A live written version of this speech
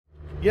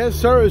Yes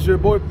sir, it's your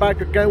boy back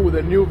again with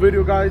a new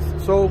video, guys.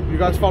 So you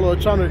guys follow the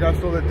channel, you guys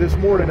know that this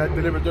morning I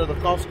delivered there to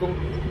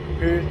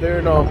Costco there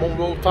in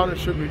Monroe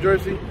Township, New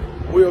Jersey.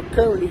 We are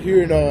currently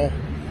here in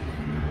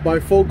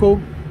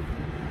Bifocal,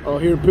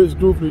 here in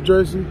Pittsgrove, New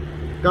Jersey.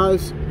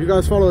 Guys, if you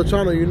guys follow the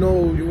channel,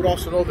 you would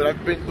also know that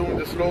I've been doing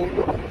this load.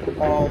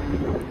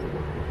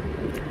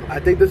 I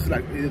think this is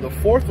like either the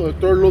fourth or the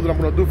third load that I'm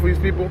gonna do for these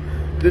people.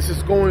 This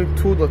is going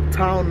to the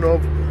town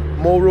of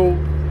Monroe,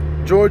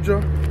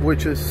 Georgia,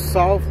 which is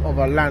south of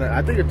Atlanta.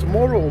 I think it's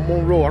Monroe or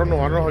Monroe. I don't know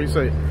how you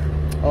say it.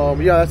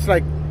 Yeah, that's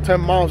like 10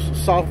 miles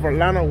south of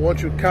Atlanta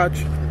once you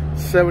catch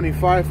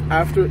 75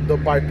 after the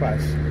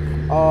bypass.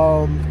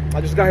 I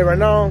just got here right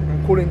now.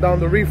 I'm cooling down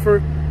the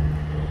reefer.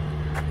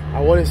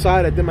 I went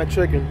inside, I did my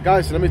check-in.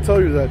 Guys, let me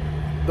tell you that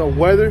the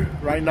weather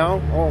right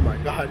now, oh my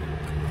God.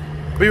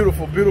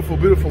 Beautiful, beautiful,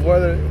 beautiful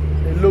weather.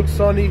 It looks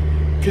sunny,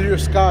 clear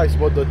skies,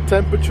 but the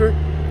temperature,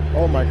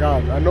 oh my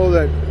God. I know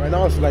that right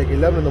now it's like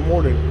 11 in the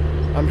morning.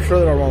 I'm sure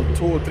that around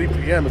 2 or 3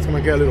 p.m. it's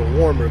gonna get a little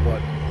warmer, but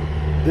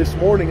this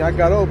morning I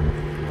got up,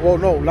 well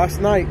no,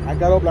 last night I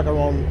got up like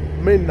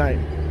around midnight.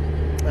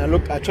 And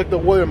I checked the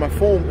weather on my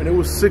phone and it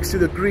was 60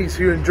 degrees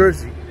here in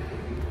Jersey.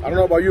 I don't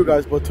know about you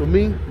guys, but to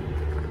me,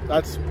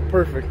 that's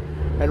perfect.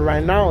 And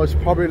right now it's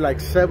probably like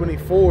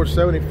 74,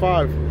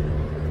 75.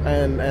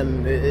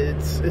 And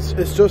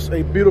it's just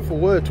a beautiful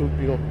weather to,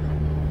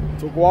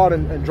 to go out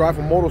and drive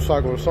a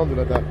motorcycle or something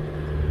like that.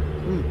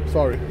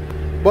 Sorry.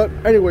 But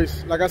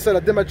anyways, like I said, I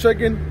did my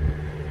check-in.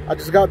 I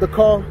just got the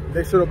call.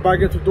 They said to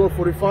back into door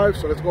 45,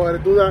 so let's go ahead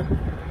and do that.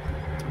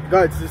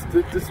 Guys,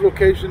 this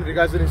location, if you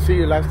guys didn't see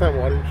it last time,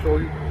 well, I didn't show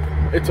you.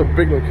 It's a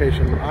big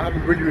location. I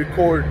haven't really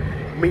recorded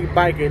me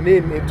backing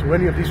into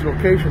any of these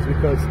locations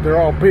because they're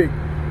all big.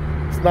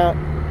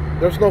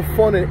 There's no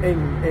fun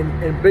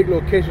in big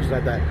locations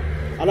like that.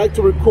 I like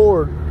to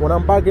record when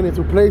I'm backing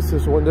into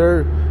places when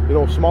they're,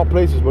 small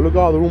places. But look at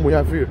all the room we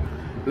have here.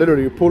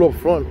 Literally, you pull up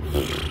front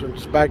and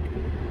just back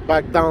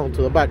down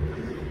to the back.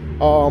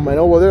 And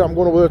over there, I'm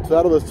going over there to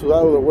that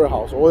other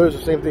warehouse. Over there's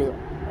the same thing.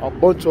 A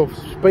bunch of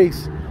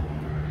space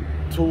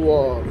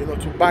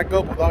to back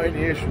up without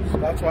any issues.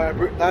 That's why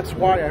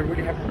I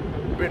really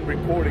haven't been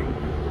recording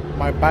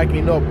my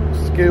backing up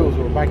skills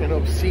or backing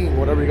up scene,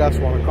 whatever you guys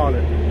want to call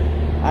it.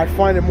 I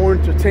find it more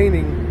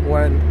entertaining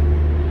when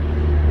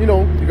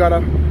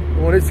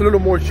when it's a little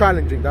more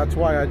challenging. That's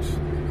why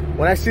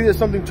when I see there's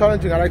something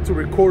challenging, I like to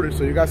record it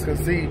so you guys can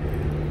see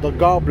the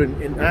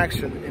Goblin in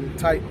action in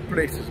tight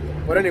places.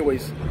 But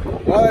anyways,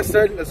 all that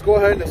said, let's go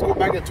ahead, let's go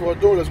back into our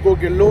door, let's go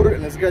get loaded,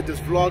 and let's get this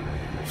vlog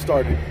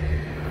started.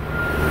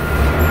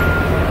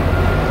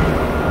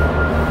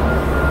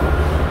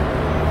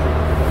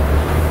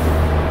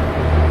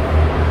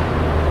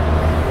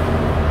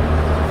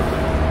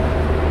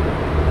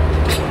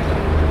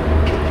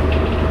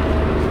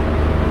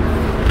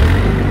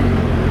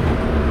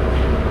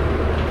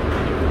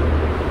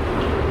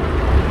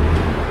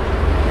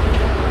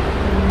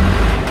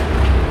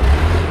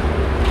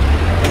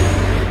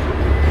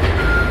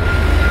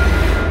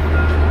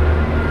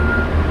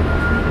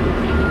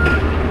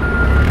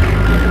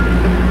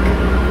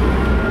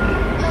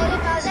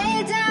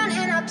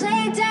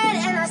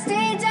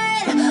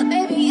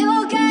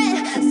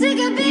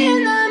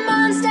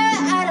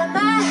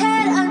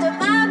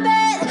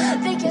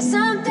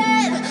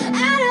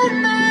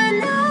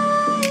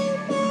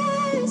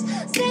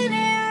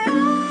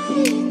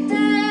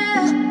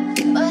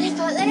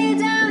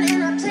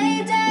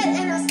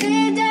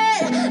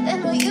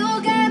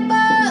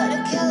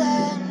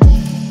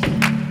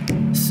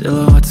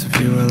 Silhouettes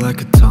of you are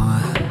like a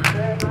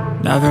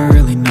taunt. Never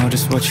really know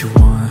just what you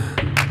want.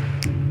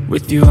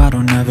 With you I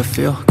don't ever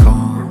feel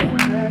calm.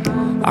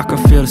 I can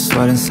feel the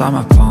sweat inside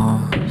my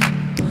palms.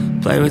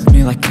 Play with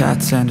me like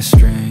cats and a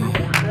string.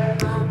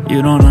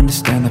 You don't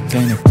understand the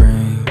pain it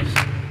brings.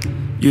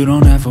 You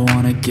don't ever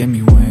wanna give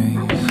me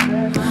wings.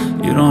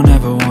 You don't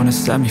ever wanna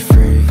set me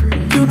free.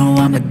 You know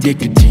I'm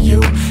addicted to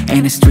you,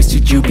 and it's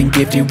twisted, you've been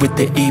gifted with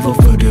the evil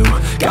voodoo.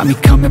 Got me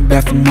coming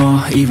back for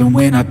more, even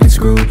when I've been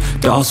screwed.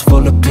 Dolls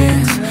full of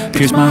pins,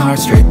 pierce my heart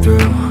straight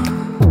through.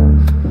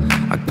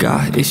 I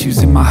got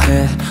issues in my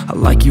head, I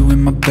like you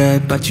in my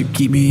bed, but you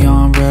keep me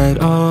on red.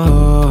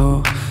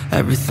 Oh,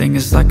 everything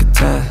is like a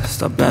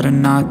test, I better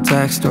not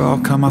text or I'll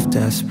come off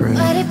desperate.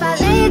 But if I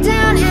lay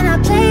down and I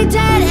play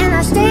dead and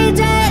I stay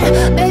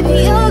dead,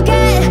 baby you'll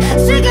get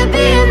sick of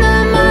being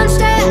the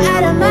monster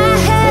out of my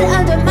head,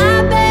 under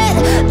my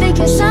bed,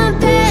 thinking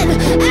something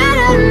out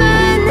of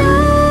my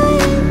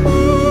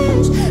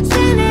nightmares,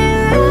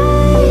 standing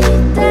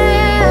right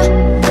there.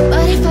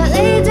 But if I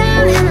lay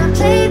down and I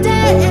play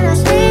dead and I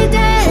stay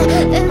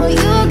dead, then will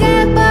you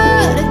get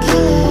bored of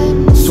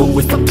killing? So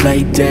if I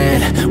play dead,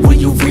 will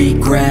you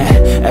regret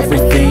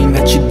everything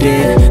that you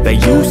did, that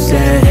you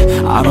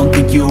said? I don't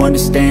think you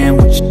understand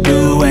what you're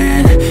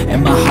doing,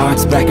 and my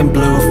heart's black and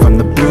blue from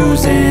the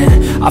bruising.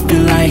 I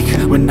feel like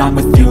when I'm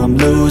with you I'm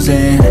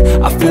losing.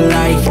 I feel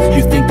like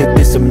you think that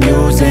this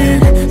amusing,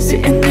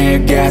 sitting there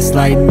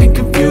gaslighting and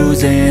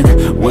confusing.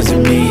 Was it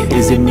me?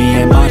 Is it me?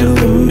 Am I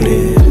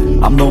deluded?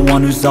 I'm I'm the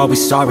one who's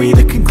always sorry,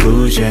 the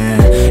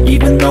conclusion.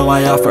 Even though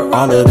I offer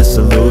all of the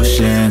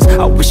solutions,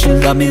 I wish you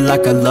loved me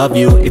like I love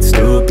you, it's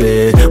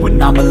stupid.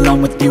 When I'm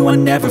alone with you, I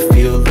never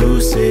feel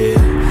lucid.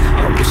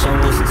 I wish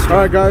I wasn't stupid.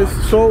 Alright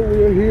guys, so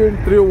we are here in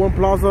 301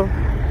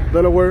 Plaza,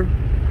 Delaware.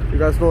 You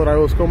guys know that I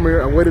was coming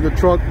here, I waited the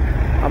truck.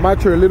 I'm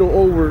actually a little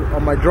over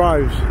on my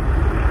drives.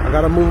 I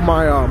gotta move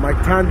my my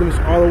tandems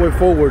all the way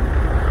forward.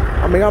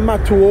 I mean, I'm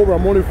not too over,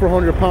 I'm only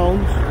 400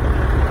 pounds,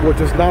 which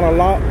is not a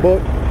lot,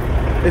 but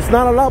it's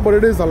not a lot, but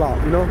it is a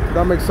lot, you know,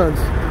 that makes sense.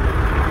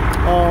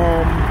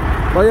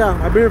 But yeah,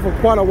 I've been here for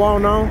quite a while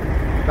now.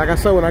 Like I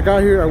said, when I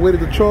got here, I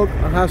waited the truck,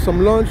 I had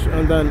some lunch,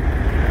 and then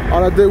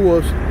all I did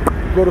was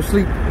go to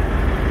sleep.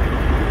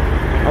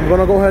 I'm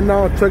gonna go ahead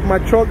now and check my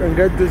truck and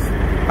get this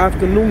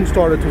afternoon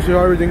started to see how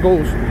everything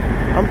goes.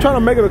 I'm trying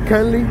to make it a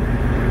Kenly.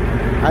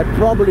 I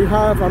probably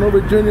have, I know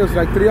Virginia's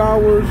like 3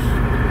 hours.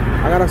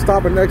 I gotta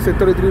stop at exit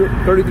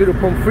 33 to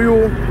pump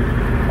fuel.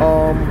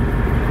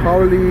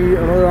 Probably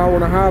another hour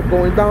and a half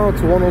going down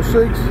to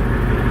 106.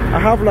 I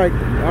have like,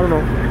 I don't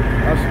know,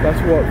 that's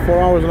what, 4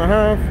 hours and a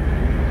half.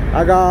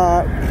 I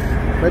got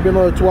maybe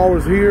another 2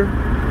 hours here,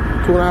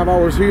 2.5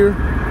 hours here.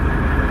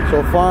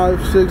 So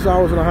 5, 6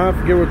 hours and a half,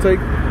 give or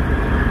take,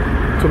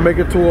 to make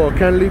it to a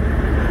Kenly.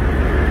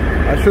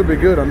 I should be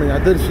good. I mean,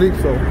 I did sleep,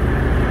 so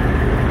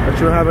I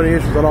shouldn't have any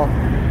issues at all.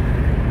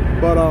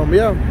 But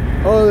yeah,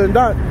 other than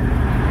that,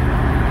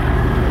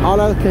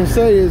 all I can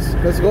say is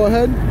let's go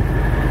ahead,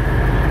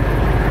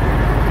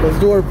 let's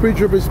do our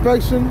pre-trip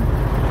inspection,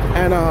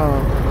 and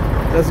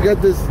let's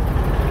get this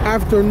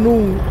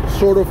afternoon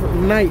sort of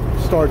night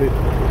started.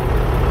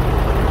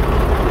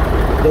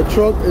 The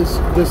truck is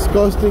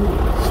disgusting,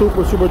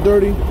 super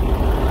dirty.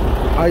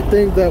 I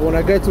think that when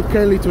I get to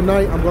Kenly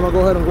tonight, I'm gonna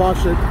go ahead and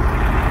wash it.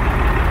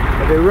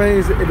 If it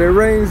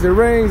rains, it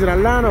rains in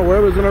Atlanta,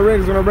 wherever it's gonna rain,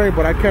 it's gonna rain.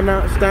 But I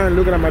cannot stand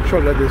looking at my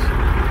truck like this.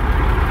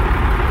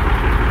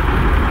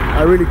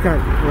 I really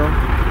can't, you know.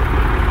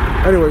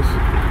 Anyways,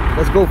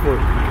 let's go for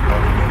it.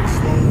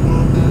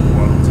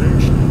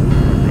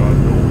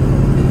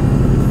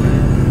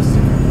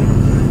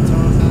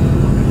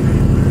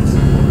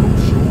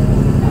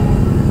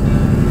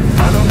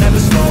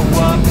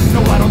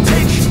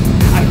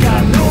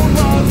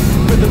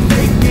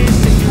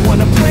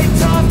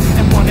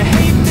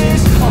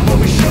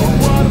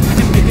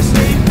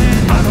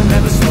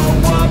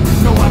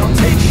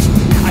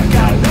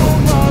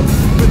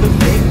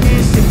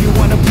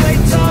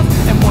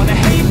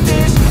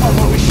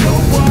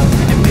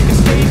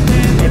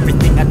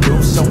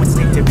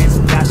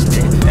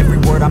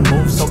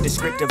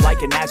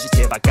 Like an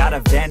adjective, I got a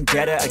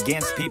vendetta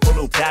against people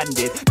who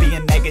patented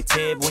being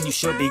negative when you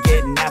should be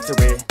getting after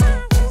it.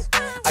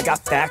 I got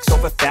facts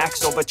over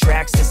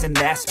tracks, this and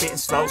that, spitting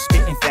slow,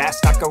 spitting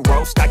fast. I could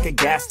roast, I could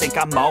gas, think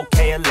I'm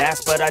okay at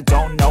last, but I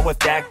don't know if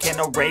that can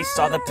erase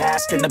all the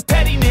past. And the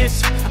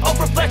pettiness, a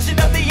reflection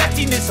of the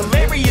emptiness.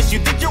 Hilarious, you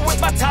think you're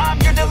with my time,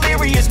 you're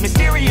delirious.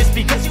 Mysterious,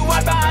 because you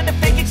hide behind a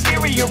fake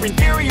exterior.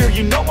 Inferior,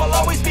 you know I'll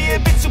always be a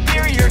bit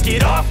superior.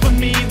 Get off of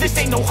me, this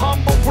ain't no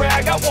humble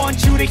brag. I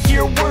want you to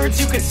hear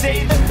words, you can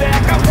say them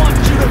back. I want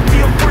you to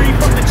feel free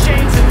from the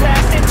chains that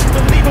last, and to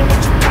believe in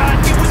what you got,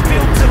 it was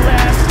built to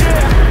last,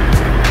 yeah.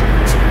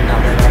 Now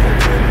that I'm a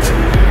good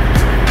dude,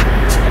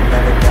 I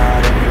never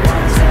got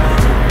anyone's help.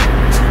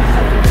 I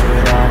had to do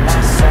it all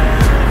myself.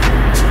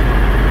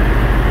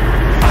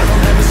 I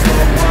don't ever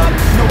slow up,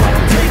 no I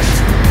don't take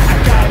shit. I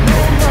got no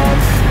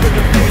love for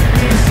the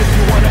fakeness. If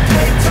you wanna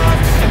play tough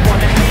and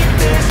wanna hate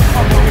this,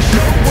 I'll always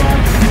show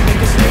up and make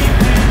a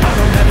statement. I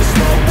don't ever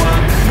slow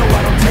up, no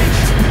I don't take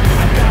shit.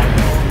 I got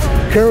no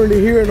love. Currently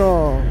here in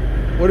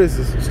what is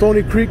this?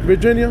 Stony Creek,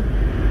 Virginia.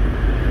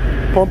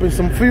 Pumping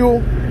some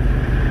fuel.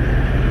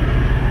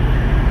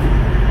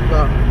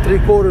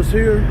 3/4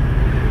 here.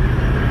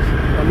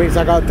 That means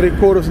I got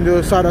 3/4 on the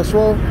other side as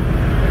well.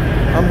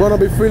 I'm gonna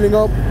be filling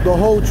up the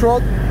whole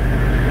truck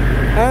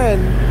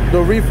and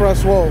the reefer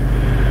as well.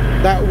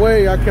 That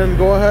way I can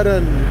go ahead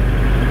and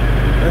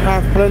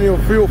have plenty of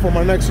fuel for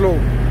my next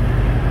load.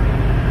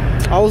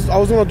 I was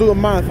gonna do the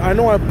math. I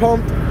know I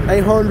pumped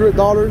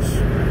 $800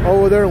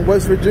 over there in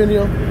West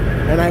Virginia,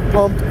 and I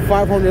pumped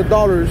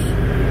 $500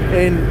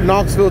 in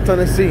Knoxville,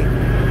 Tennessee.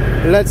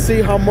 Let's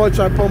see how much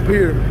I pump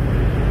here.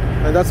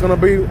 And that's gonna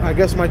be, I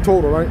guess, my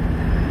total, right?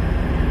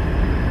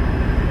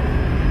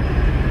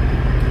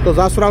 Because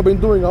that's what I've been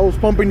doing. I was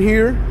pumping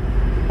here,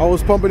 I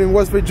was pumping in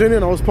West Virginia,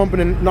 and I was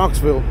pumping in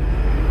Knoxville.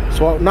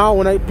 So now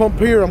when I pump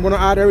here, I'm gonna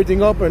add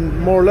everything up, and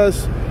more or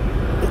less,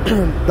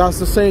 that's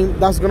the same.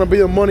 That's gonna be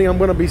the money I'm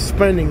gonna be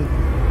spending.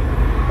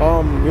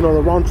 You know,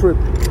 the round trip.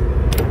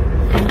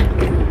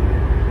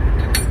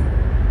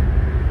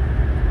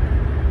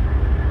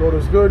 Load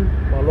is good.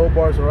 My low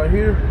bars are right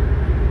here.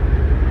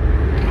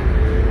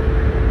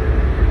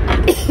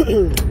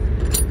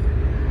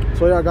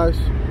 So yeah guys,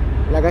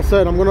 like I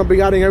said, I'm gonna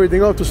be adding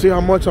everything up to see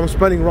how much I'm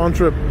spending round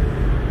trip,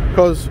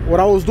 because what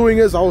I was doing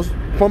is I was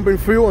pumping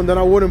fuel and then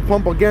I wouldn't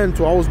pump again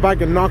till I was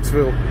back in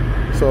Knoxville.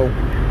 So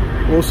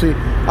we'll see.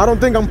 I don't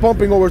think I'm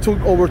pumping over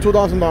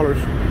 $2,000.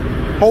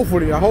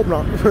 Hopefully, I hope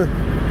not.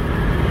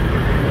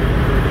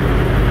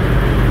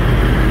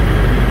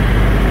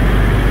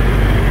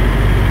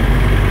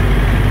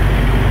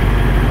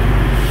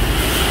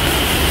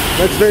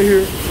 Next day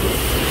here.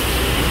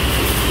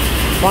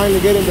 Finally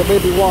getting the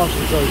baby washed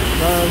because,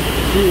 man,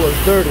 she was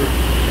dirty.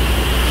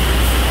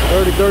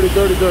 Dirty, dirty,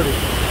 dirty, dirty.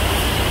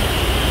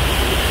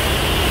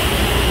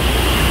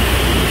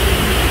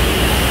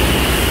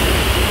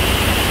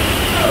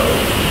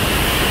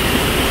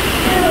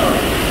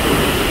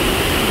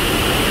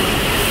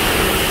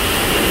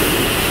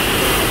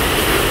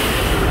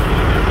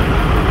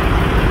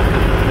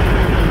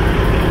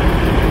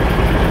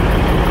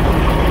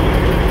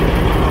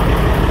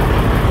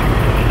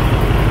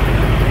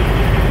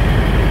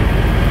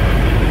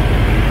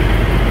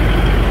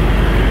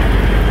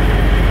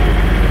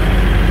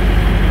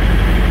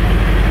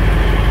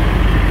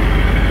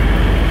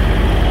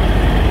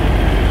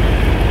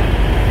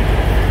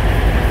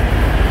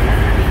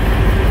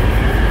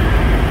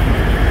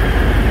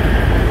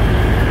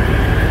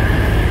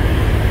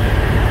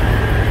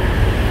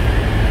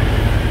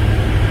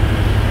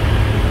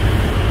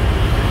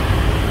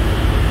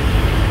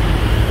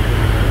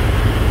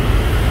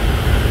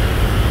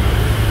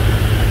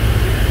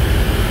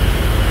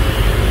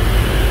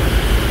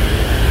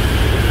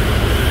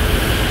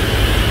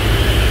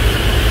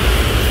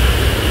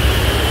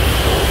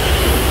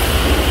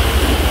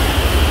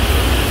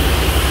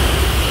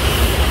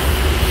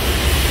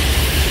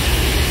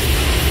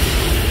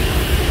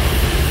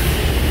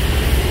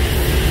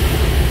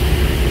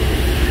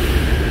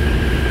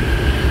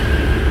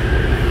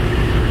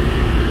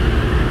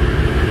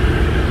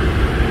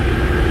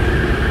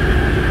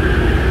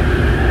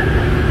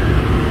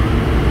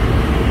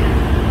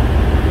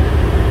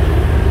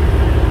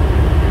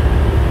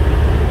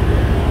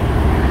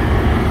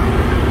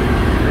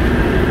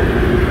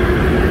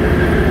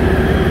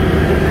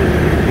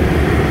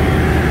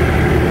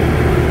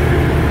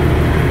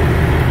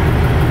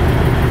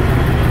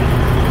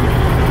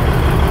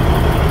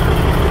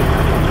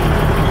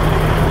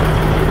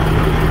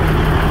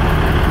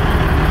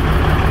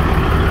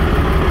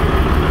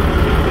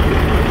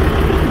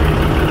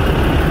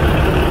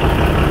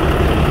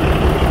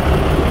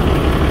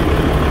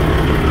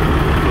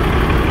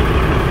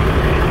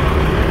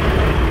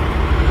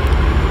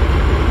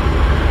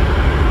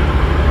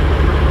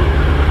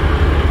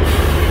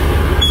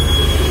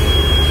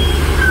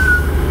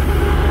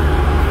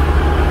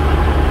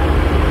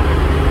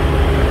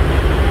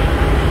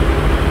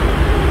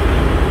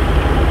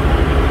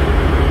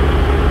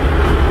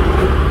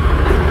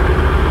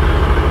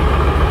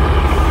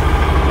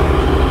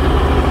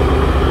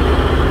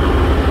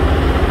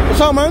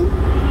 What's up, man?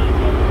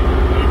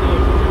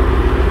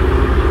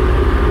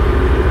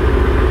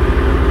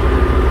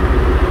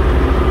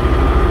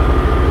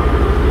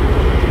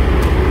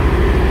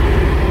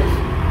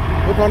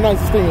 Look how nice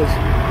this thing is.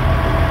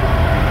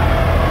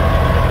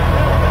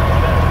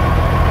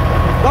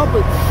 Dump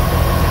it.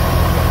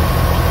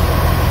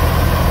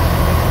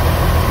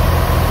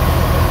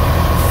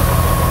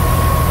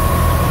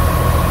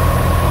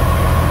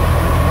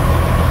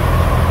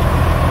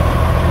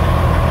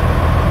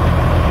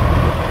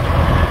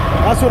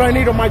 That's what I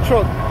need on my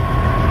truck.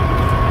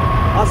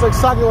 That's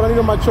exactly what I need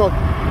on my truck.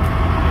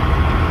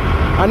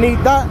 I need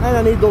that and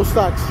I need those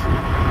stacks.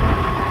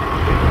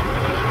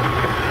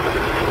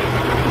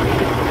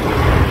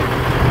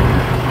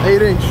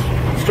 Eight-inch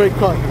straight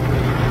cut.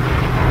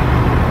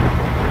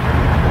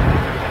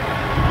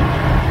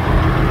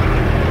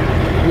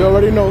 You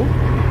already know.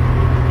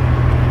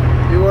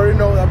 You already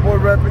know that boy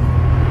repping.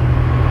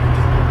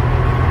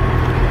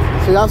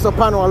 See, that's the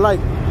panel I like.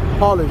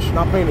 Polished,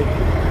 not painted.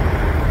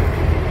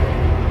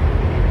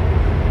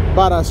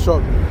 Badass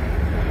truck.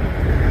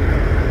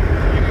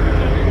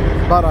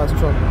 Badass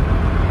truck.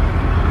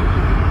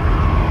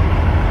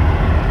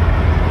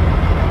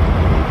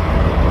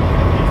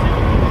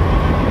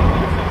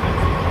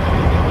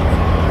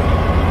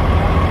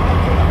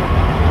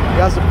 He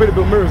has some pretty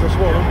good mirrors as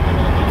well, huh?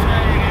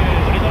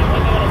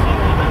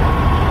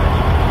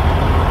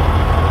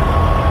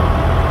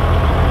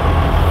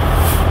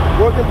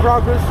 Work in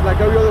progress like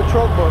every other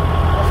truck, but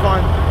that's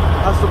fine.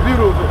 That's the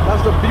beauty of it.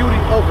 That's the beauty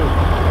of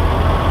it.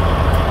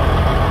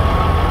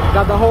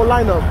 Got the whole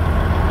lineup.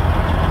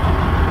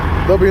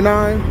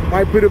 W9,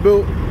 my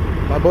Peterbilt,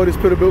 my buddy's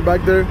Peterbilt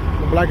back there,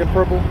 the black and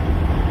purple.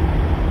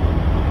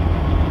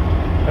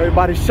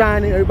 Everybody's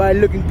shining, everybody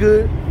looking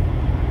good.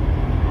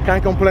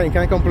 Can't complain,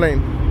 can't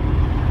complain.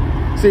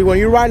 See, when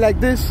you ride like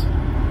this,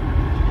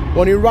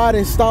 when you ride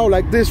in style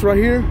like this right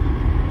here,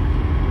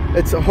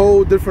 it's a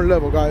whole different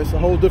level, guys. A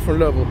whole different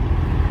level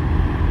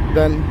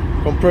than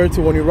compared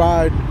to when you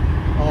ride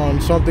on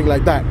something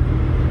like that.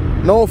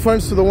 No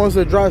offense to the ones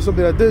that drive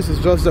something like this, it's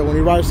just that when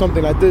you ride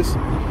something like this,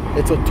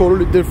 it's a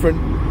totally different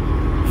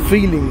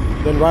feeling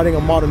than riding a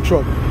modern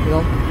truck, you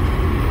know?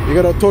 You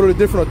get a totally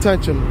different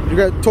attention. You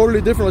get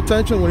totally different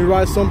attention when you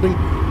ride something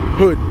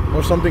hood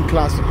or something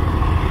classic.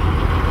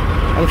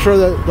 I'm sure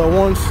that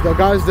the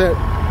guys that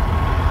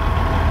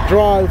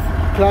drive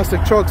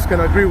classic trucks can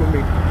agree with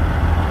me.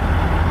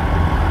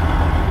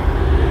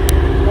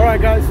 All right,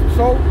 guys,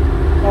 so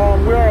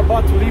we are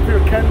about to leave here.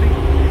 Kennedy,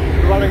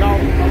 running out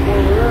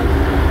over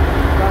here.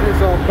 Got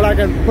his black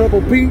and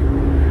purple Pete.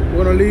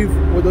 We're gonna leave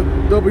with the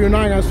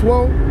W9 as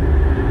well.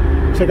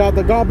 Check out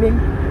the Goblin,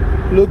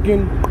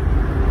 looking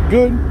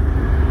good.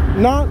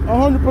 Not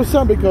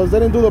 100% because they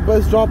didn't do the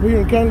best job here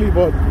in Kenley,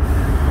 but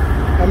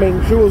I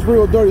mean, she was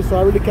real dirty, so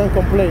I really can't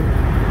complain.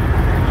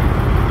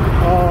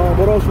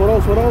 What else?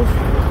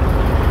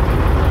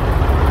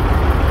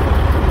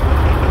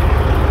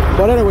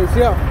 But anyways,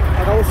 yeah,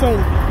 like I was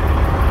saying,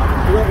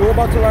 we're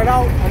about to ride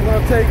out. We're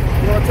gonna take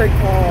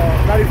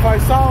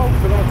 95 South.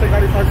 We're gonna take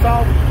 95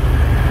 South.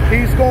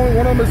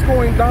 One of them is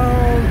going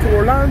down to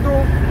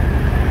Orlando.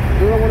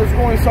 The other one is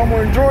going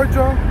somewhere in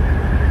Georgia.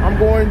 I'm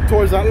going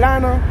towards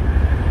Atlanta.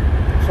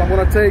 So I'm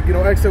gonna take,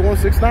 exit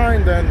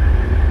 169, then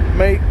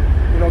make,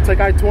 take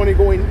I-20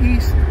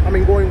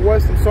 going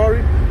west, I'm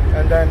sorry,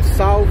 and then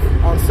south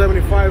on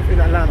 75 in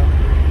Atlanta.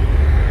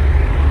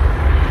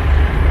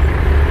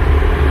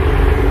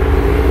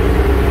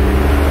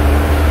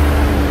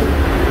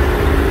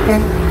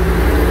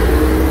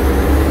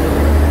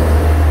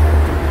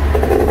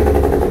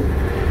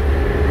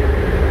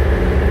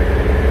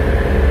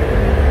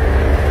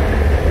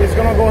 He's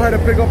gonna go ahead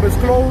and pick up his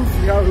clothes.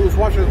 He was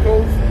washing his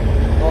clothes.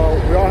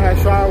 We all had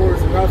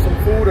showers, we had some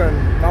food, and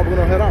now we're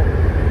gonna head out.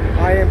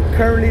 I am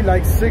currently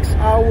like 6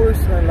 hours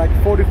and like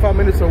 45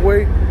 minutes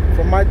away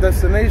from my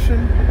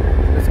destination.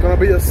 It's gonna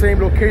be the same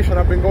location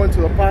I've been going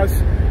to the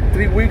past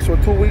 3 weeks or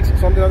 2 weeks,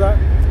 something like that.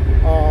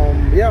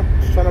 Yeah,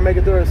 just trying to make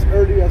it there as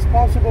early as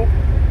possible.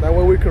 That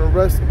way we can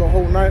rest the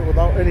whole night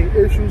without any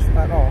issues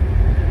at all.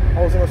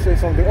 I was gonna say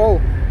something.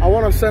 Oh, I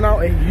wanna send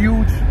out a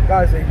huge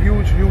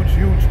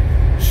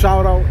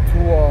shout out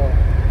to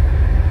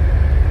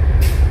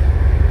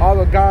all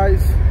the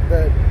guys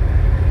that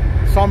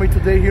saw me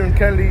today here in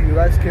Kenley. You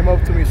guys came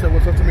up to me, said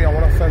what's up to me. I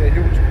want to send a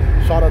huge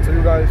shout out to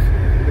you guys,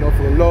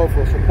 for the love,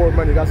 for the support,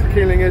 man. You guys are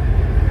killing it.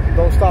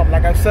 Don't stop.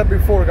 Like I said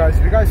before, guys,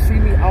 if you guys see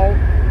me out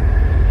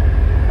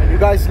and you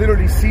guys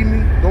literally see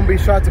me, don't be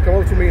shy to come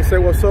up to me and say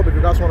what's up. If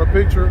you guys want a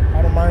picture,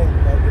 I don't mind.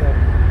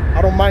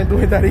 I don't mind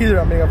doing that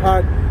either. I mean, I've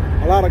had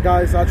a lot of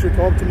guys actually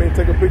come up to me and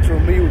take a picture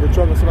of me with the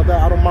truck and stuff like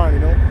that. I don't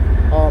mind,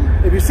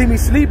 if you see me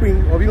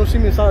sleeping, or if you don't see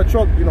me inside the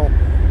truck,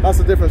 that's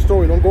a different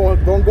story. Don't go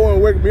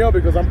and wake me up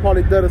because I'm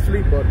probably dead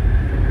asleep. But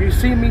if you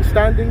see me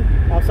standing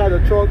outside the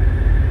truck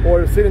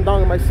or sitting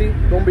down in my seat,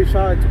 don't be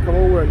shy to come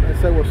over and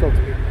say what's up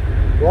to me.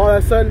 With all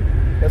that said,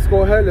 let's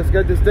go ahead, let's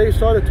get this day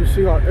started to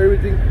see how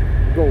everything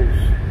goes.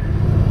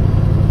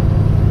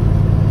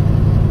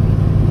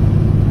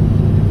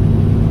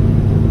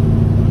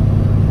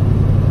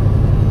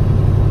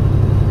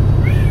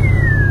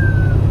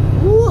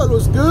 Ooh, that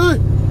looks good.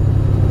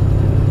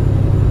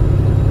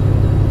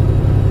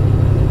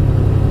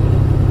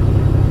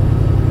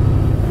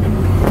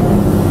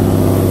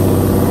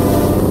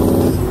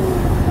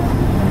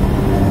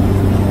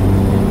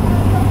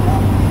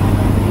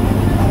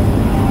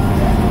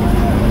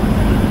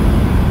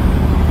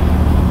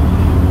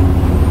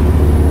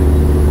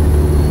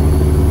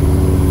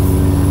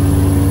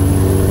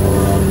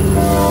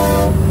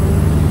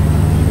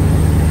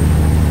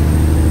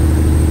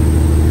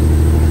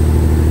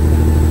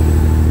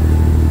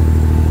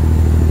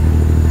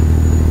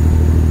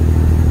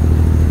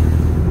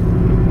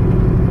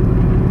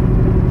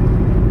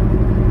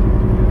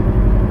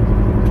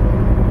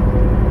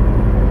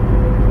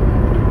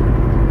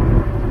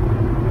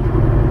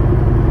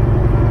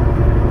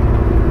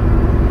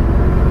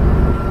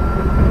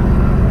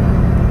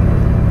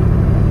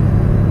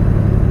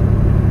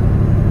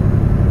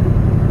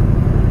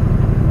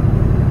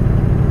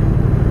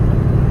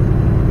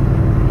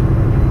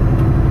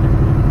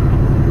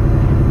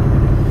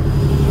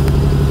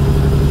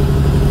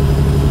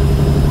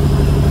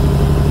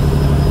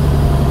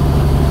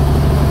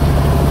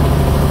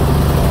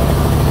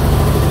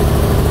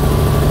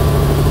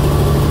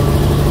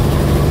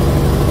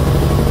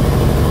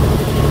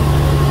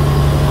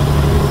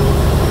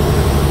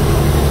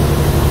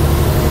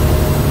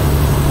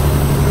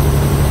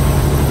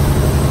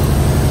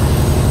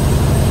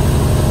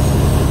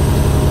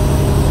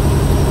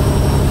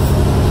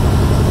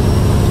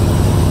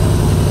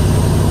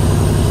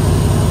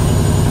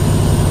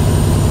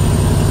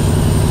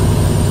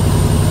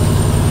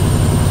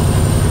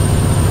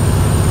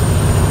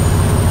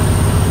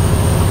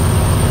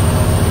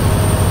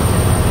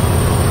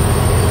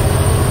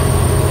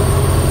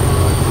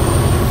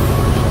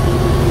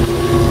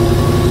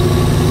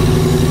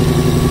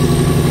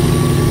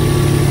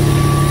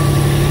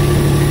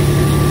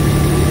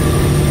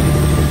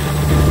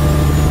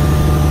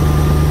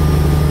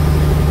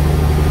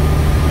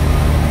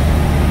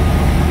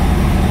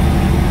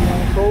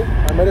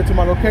 To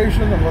my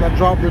location, I'm gonna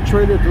drop the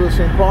trailer, do the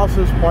same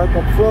process, park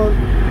up front,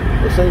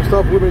 the same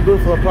stuff we've been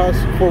doing for the past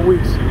 4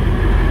 weeks.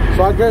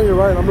 So I get here,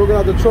 right, I'm looking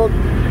at the truck.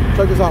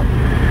 Check this out.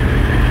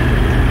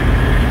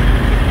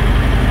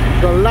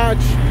 The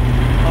latch,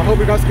 I hope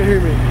you guys can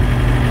hear me.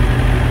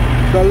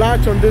 The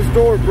latch on this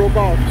door broke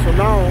off, so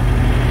now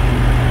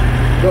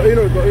the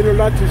inner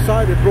latch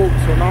inside it broke.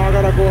 So now I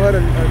gotta go ahead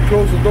and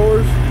close the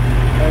doors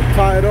and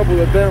tie it up with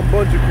a damn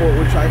bungee cord,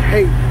 which I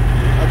hate.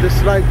 I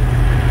dislike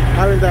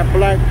having that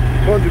black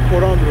bungee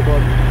cord under the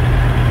body.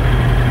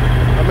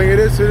 I mean, it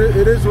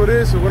is what it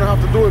is. So we're gonna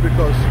have to do it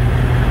because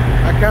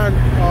I can't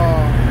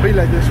be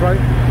like this, right?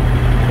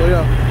 So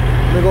yeah,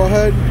 let me go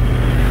ahead,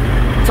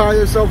 tie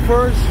this up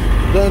first,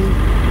 then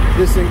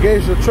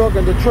disengage the truck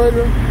and the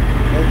trailer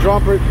and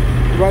drop it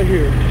right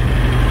here.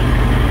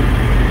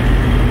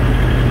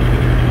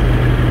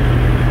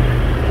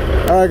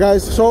 All right,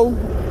 guys, so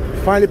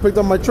finally picked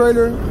up my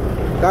trailer,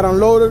 got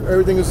unloaded,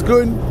 everything is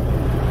good.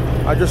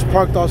 I just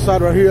parked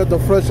outside right here at the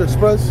Fresh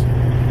Express.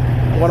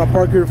 I'm gonna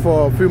park here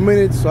for a few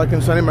minutes so I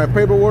can send in my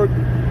paperwork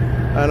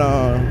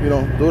and you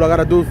know, do what I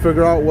gotta do,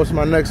 figure out what's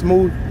my next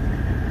move,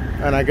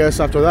 and I guess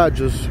after that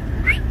just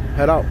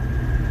head out.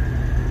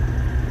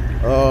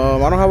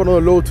 I don't have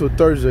another load till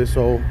Thursday,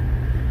 so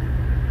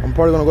I'm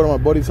probably gonna go to my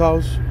buddy's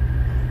house,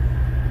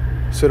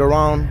 sit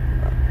around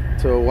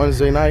till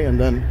Wednesday night, and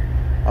then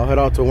I'll head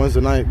out till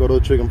Wednesday night, go to the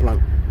chicken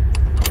plant.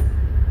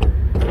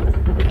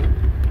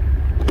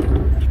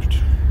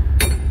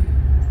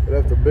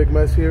 Left a big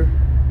mess here.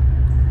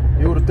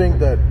 You would think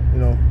that, you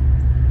know,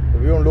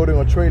 if you're unloading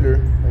a trailer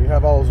and you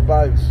have all those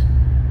bags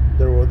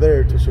that were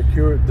there to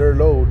secure their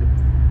load,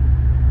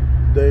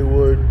 they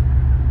would,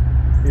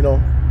 you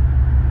know,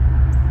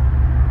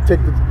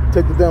 take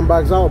the damn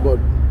bags out, but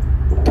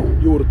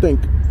you would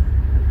think.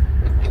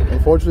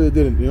 Unfortunately,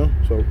 they didn't, you know.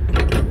 So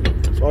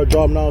it's our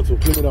job now to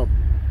clean it up.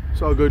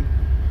 It's all good.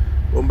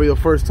 Won't be the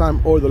first time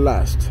or the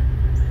last.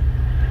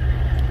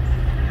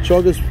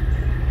 Truck is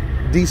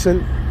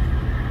decent,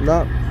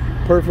 not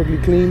perfectly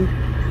clean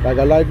like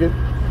I like it,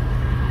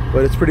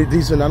 but it's pretty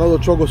decent. I know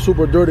the truck was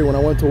super dirty when I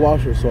went to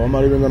wash it, so I'm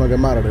not even gonna get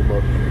mad at it,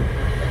 but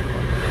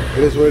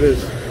it is what it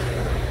is.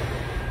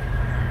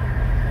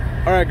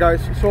 All right,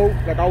 guys, so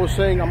like I was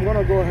saying, I'm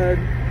gonna go ahead,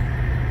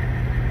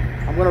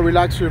 I'm gonna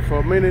relax here for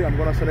a minute. I'm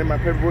gonna send in my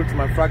paperwork to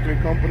my fracturing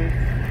company.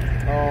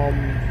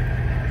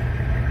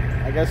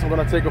 I guess I'm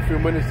gonna take a few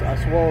minutes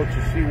as well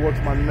to see what's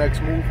my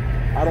next move.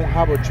 I don't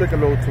have a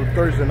chicken load till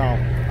Thursday now.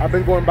 I've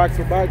been going back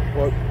to back,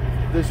 but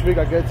this week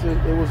I guess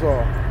it was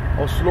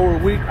a slower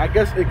week. I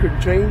guess it could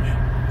change.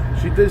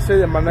 She did say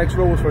that my next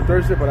load was for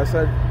Thursday, but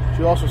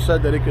she also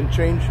said that it can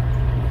change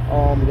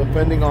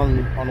depending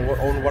on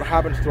what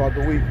happens throughout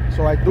the week.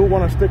 So I do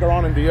want to stick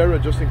around in the area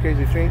just in case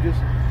it changes.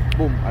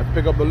 Boom, I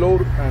pick up the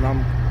load and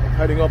I'm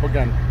heading up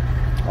again.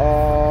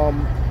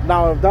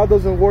 Now if that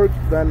doesn't work,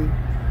 then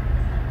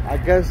I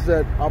guess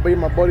that I'll be in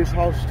my buddy's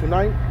house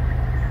tonight.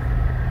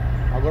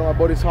 I'll go to my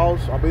buddy's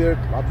house. I'll be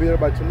there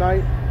by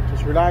tonight.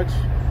 Just relax,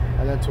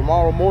 and then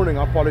tomorrow morning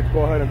I'll probably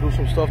go ahead and do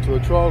some stuff to the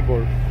truck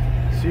or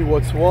see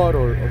what's what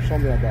or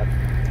something like that.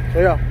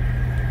 So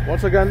yeah,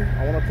 once again,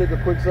 I want to take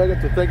a quick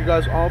second to thank you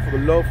guys all for the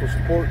love, for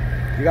support.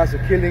 You guys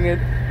are killing it.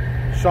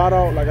 Shout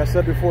out, like I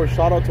said before,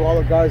 shout out to all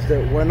the guys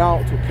that went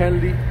out to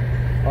Kenley.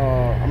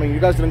 I mean, you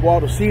guys didn't go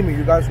out to see me.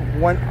 You guys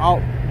went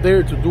out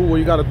there to do what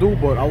you got to do,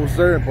 but I was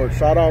there. But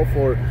shout out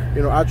for,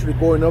 you know, actually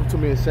going up to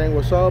me and saying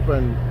what's up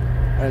and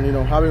you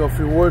know, having a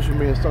few words with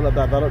me and stuff like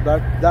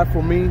that. That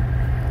for me,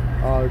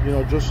 you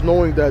know, just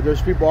knowing that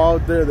there's people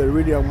out there that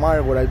really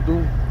admire what I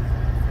do,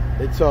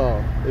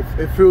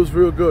 it feels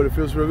real good. It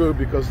feels real good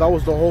because that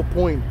was the whole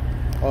point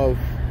of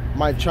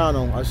my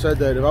channel. I said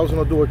that if I was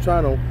gonna do a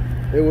channel,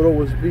 it would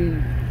always be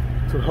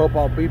to help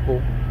out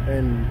people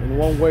in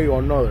one way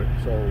or another.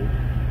 So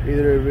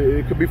either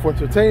it could be for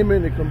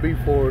entertainment, it can be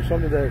for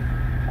something that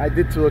I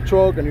did to a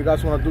truck and you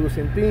guys want to do the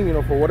same thing, you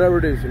know, for whatever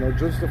it is, you know.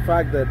 Just the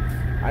fact that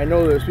I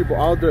know there's people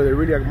out there that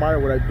really admire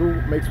what I do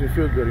makes me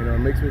feel good, you know. It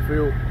makes me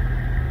feel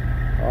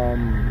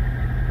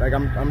like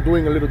I'm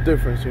doing a little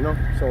difference, you know.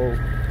 So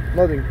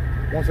nothing.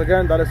 Once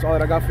again, that is all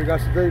that I got for you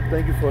guys today.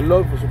 Thank you for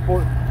love, for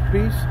support.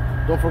 Peace.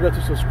 Don't forget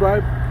to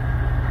subscribe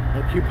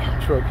and keep on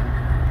trucking.